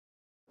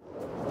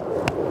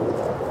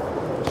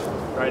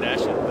Right,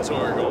 Ashton? That's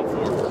what we're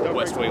going for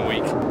West Wing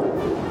Week.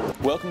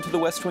 Welcome to the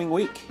West Wing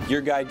Week,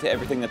 your guide to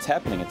everything that's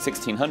happening at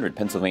 1600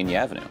 Pennsylvania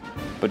Avenue.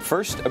 But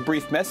first, a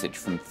brief message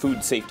from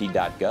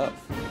foodsafety.gov.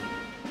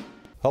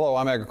 Hello,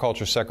 I'm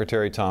Agriculture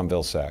Secretary Tom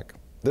Vilsack.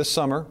 This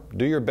summer,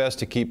 do your best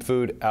to keep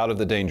food out of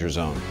the danger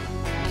zone.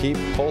 Keep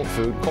cold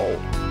food cold,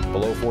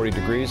 below 40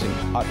 degrees, and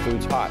hot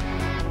foods hot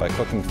by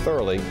cooking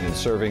thoroughly and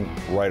serving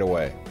right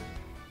away.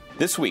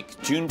 This week,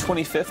 June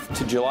 25th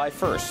to July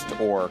 1st,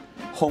 or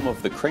Home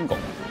of the Kringle.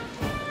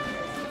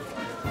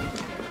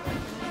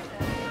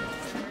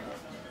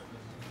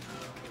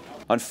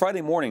 On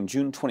Friday morning,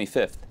 June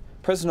 25th,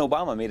 President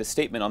Obama made a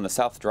statement on the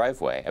South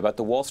Driveway about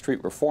the Wall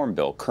Street reform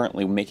bill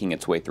currently making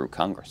its way through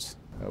Congress.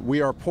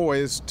 We are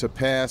poised to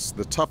pass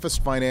the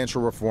toughest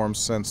financial reforms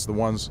since the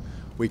ones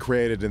we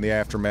created in the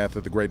aftermath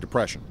of the Great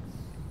Depression.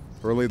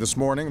 Early this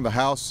morning, the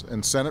House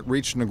and Senate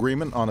reached an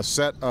agreement on a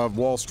set of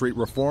Wall Street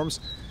reforms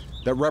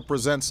that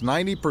represents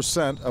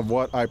 90% of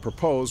what I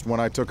proposed when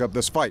I took up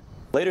this fight.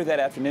 Later that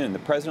afternoon, the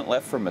president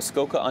left for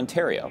Muskoka,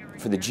 Ontario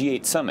for the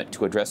G8 summit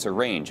to address a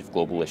range of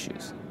global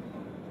issues.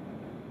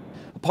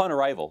 Upon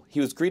arrival, he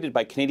was greeted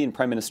by Canadian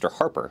Prime Minister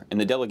Harper,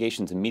 and the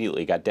delegations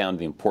immediately got down to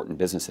the important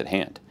business at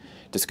hand,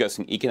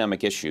 discussing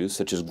economic issues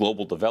such as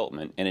global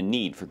development and a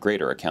need for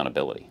greater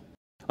accountability.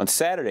 On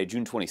Saturday,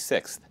 June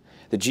 26th,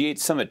 the G8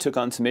 summit took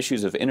on some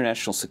issues of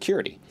international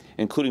security,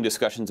 including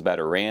discussions about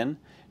Iran,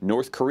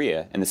 North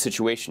Korea, and the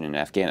situation in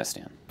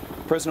Afghanistan.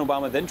 President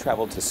Obama then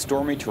traveled to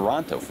stormy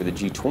Toronto for the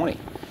G20,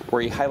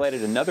 where he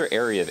highlighted another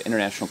area of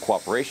international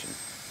cooperation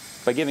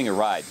by giving a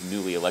ride to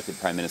newly elected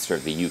Prime Minister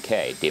of the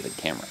UK, David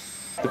Cameron.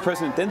 The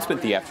president then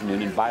spent the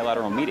afternoon in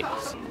bilateral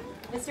meetings.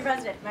 Mr.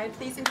 President, may I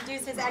please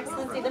introduce His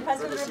Excellency, the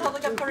President of the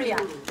Republic of Korea.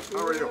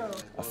 How are you?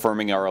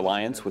 Affirming our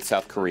alliance with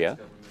South Korea,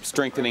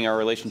 strengthening our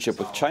relationship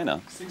with China,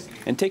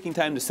 and taking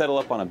time to settle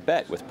up on a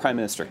bet with Prime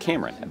Minister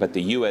Cameron about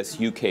the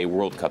U.S.-UK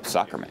World Cup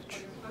soccer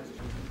match.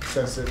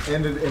 Since it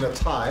ended in a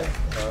tie,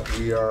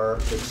 we are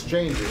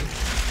exchanging,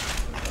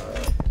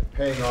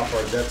 paying off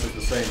our debts at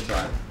the same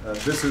time.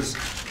 This is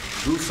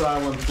Goose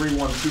Island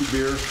 312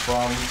 beer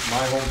from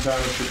my hometown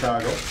of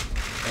Chicago.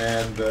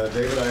 And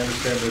David, I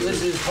understand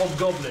this is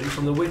Hobgoblin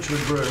from the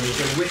Witchwood Brewery in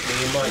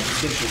Whitney in my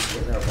constituency.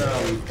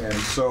 And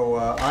so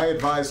I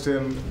advised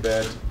him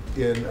that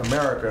in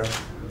America,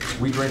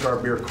 we drink our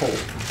beer cold.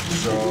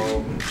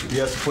 So he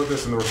has to put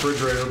this in the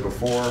refrigerator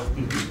before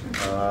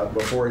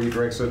he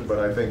drinks it, but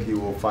I think he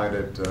will find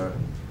it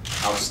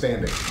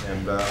outstanding.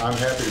 And I'm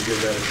happy to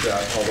give that a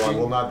shot, although I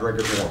will not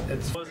drink it warm.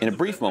 In a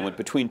brief moment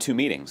between two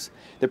meetings,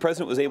 the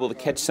president was able to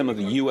catch some of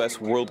the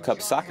U.S. World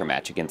Cup soccer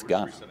match against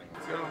Ghana.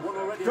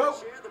 Go!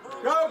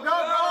 Go, go,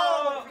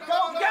 go!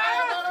 Go,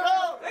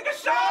 go! Take a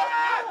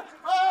shot!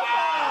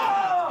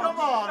 Oh! Come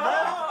on,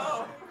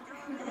 man!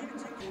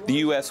 The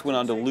U.S. went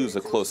on to lose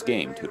a close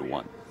game,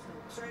 2-1.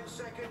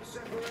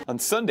 On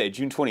Sunday,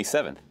 June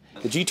 27th,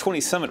 the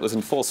G20 summit was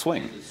in full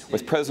swing,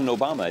 with President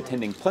Obama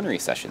attending plenary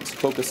sessions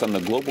focused on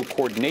the global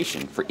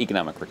coordination for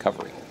economic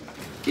recovery.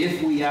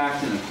 If we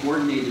act in a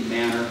coordinated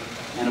manner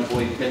and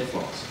avoid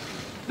pitfalls,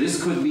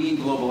 this could mean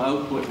global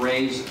output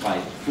raised by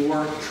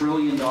 $4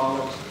 trillion,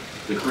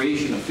 the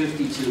creation of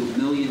 52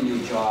 million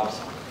new jobs,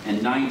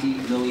 and 90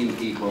 million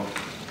people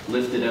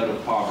lifted out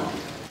of poverty.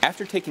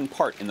 After taking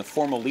part in the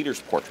formal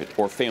leader's portrait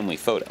or family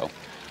photo,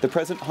 the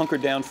president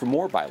hunkered down for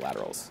more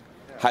bilaterals,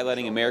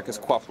 highlighting America's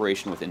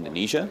cooperation with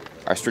Indonesia,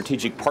 our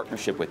strategic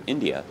partnership with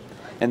India,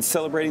 and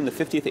celebrating the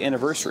 50th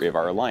anniversary of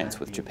our alliance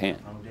with Japan.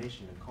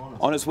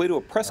 On his way to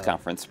a press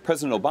conference,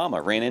 President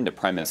Obama ran into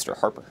Prime Minister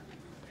Harper.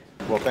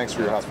 Well, thanks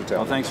for your hospitality.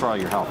 Well, thanks for all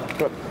your help.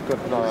 Good, good.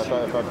 No, I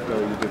thought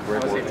you did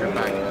great work, and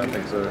I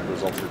think the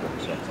results are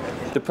good. So.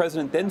 The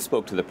president then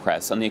spoke to the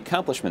press on the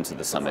accomplishments of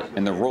the summit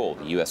and the role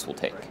the U.S. will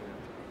take.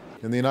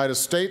 In the United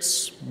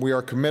States, we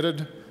are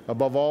committed,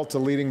 above all, to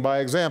leading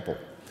by example.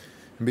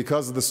 And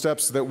because of the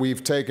steps that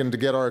we've taken to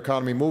get our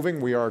economy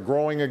moving, we are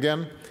growing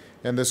again,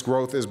 and this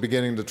growth is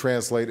beginning to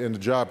translate into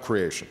job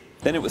creation.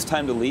 Then it was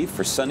time to leave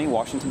for sunny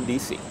Washington,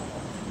 D.C.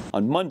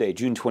 On Monday,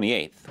 June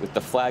 28th, with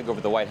the flag over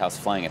the White House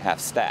flying at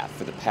half-staff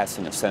for the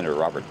passing of Senator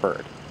Robert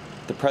Byrd,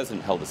 the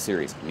president held a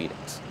series of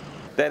meetings.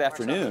 That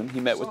afternoon, he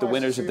met with the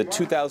winners of the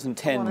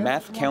 2010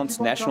 Math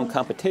Counts National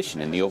Competition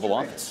in the Oval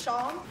Office.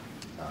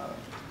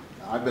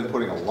 I've been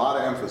putting a lot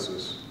of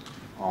emphasis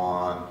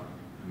on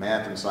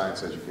math and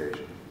science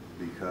education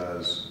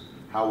because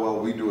how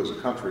well we do as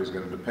a country is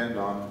going to depend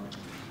on,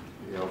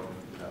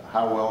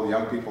 how well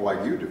young people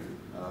like you do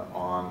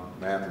on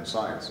math and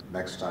science.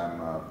 Next time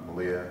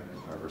Malia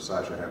or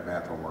Sasha have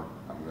math homework,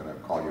 I'm going to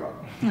call you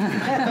up.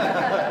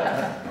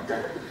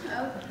 Okay?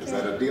 Is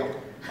that a deal?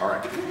 All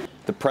right.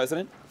 The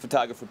president,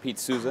 photographer Pete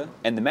Souza,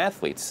 and the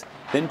mathletes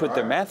then put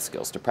their math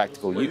skills to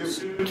practical use.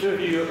 2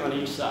 of you on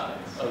each side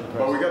of the president.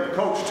 But we got the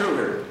coach too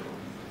here.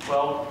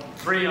 Well,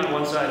 3 on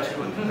one side,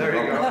 2 on the other. There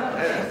you go.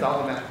 That's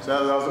all the math.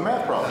 So that was a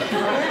math problem.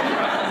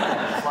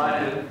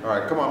 Slide in. All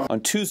right, come on. On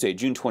Tuesday,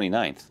 June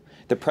 29th,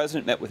 the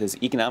president met with his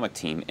economic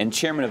team and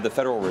chairman of the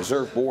Federal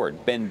Reserve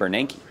Board, Ben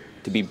Bernanke.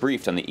 to be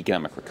briefed on the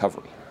economic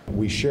recovery.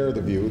 We share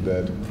the view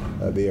that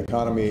the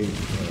economy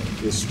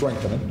is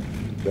strengthening,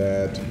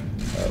 that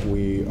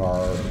we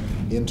are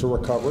into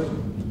recovery,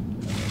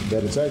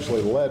 that it's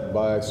actually led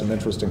by some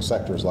interesting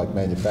sectors like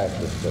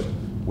manufacturing that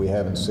we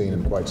haven't seen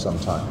in quite some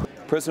time.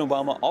 President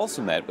Obama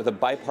also met with a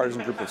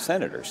bipartisan group of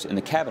senators in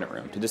the cabinet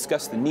room to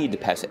discuss the need to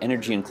pass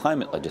energy and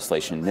climate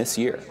legislation this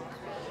year,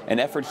 an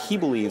effort he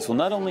believes will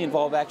not only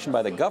involve action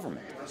by the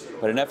government,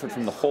 but an effort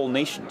from the whole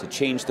nation to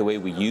change the way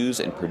we use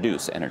and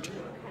produce energy.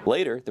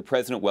 Later, the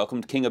president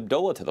welcomed King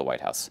Abdullah to the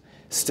White House,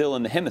 still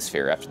in the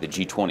hemisphere after the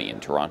G20 in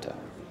Toronto.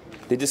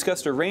 They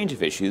discussed a range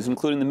of issues,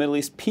 including the Middle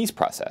East peace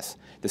process,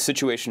 the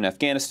situation in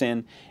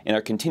Afghanistan, and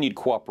our continued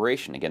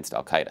cooperation against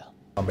al-Qaeda.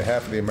 On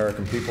behalf of the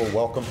American people,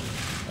 welcome.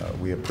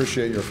 We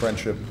appreciate your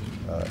friendship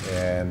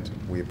and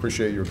we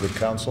appreciate your good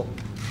counsel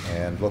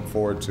and look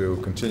forward to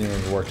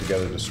continuing to work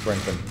together to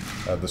strengthen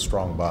the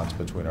strong bonds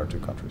between our two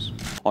countries.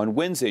 On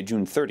Wednesday,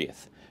 June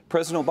 30th,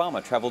 President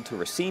Obama traveled to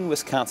Racine,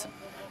 Wisconsin,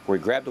 where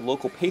he grabbed a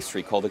local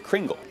pastry called a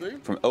Kringle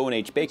from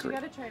O&H Bakery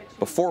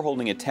before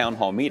holding a town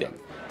hall meeting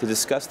to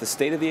discuss the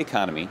state of the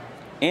economy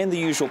and the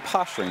usual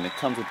posturing that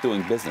comes with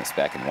doing business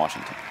back in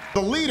Washington.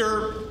 The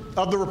leader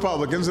of the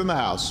Republicans in the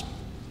House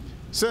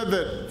said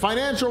that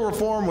financial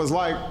reform was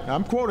like,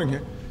 I'm quoting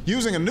here,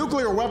 using a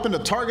nuclear weapon to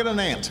target an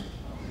ant.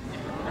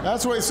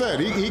 That's what he said.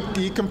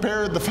 He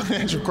compared the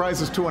financial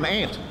crisis to an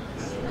ant.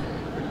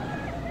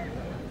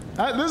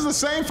 This is the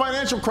same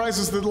financial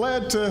crisis that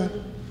led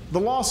to the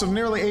loss of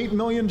nearly 8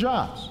 million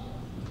jobs.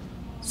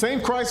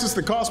 Same crisis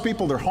that cost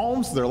people their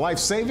homes, their life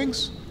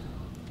savings.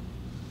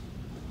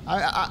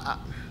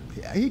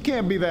 He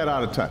can't be that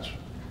out of touch.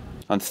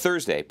 On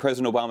Thursday,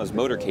 President Obama's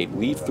motorcade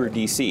weaved through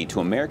D.C. to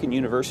American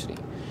University,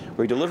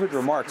 where he delivered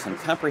remarks on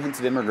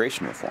comprehensive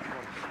immigration reform,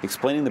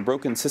 explaining the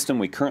broken system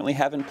we currently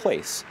have in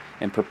place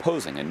and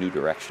proposing a new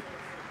direction.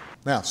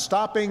 Now,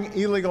 stopping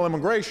illegal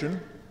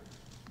immigration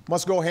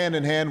must go hand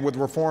in hand with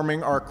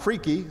reforming our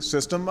creaky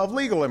system of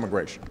legal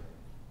immigration.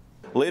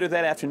 Later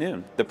that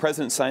afternoon, the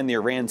president signed the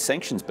Iran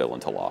sanctions bill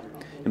into law,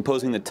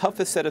 imposing the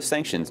toughest set of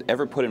sanctions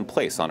ever put in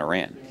place on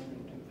Iran.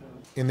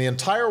 In the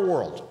entire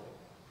world,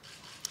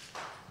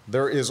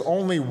 there is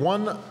only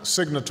one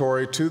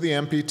signatory to the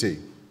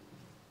NPT,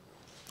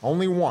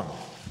 only one,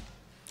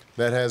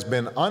 that has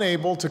been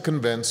unable to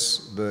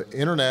convince the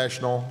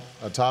International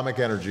Atomic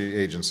Energy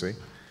Agency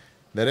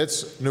that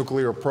its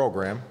nuclear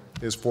program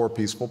is for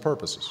peaceful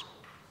purposes.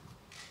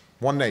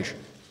 One nation,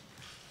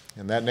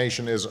 and that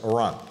nation is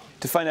Iran.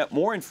 To find out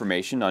more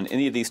information on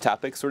any of these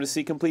topics or to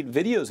see complete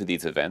videos of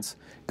these events,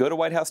 go to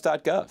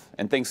whitehouse.gov.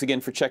 And thanks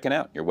again for checking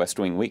out your West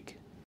Wing Week.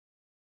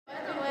 By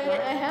the way,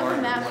 I have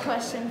a math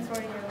question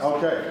for you.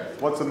 Okay,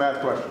 what's the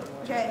math question?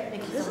 Okay,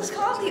 this is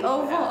called the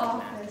Oval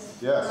Office,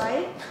 Yes.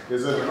 right?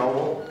 Is it an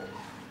oval?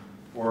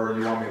 Or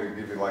you want me to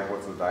give you like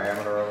what's the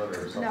diameter of it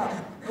or something? No.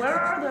 Where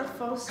are the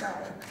foci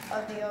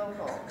of the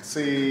oval?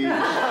 See,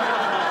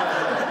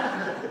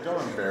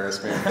 don't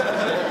embarrass me.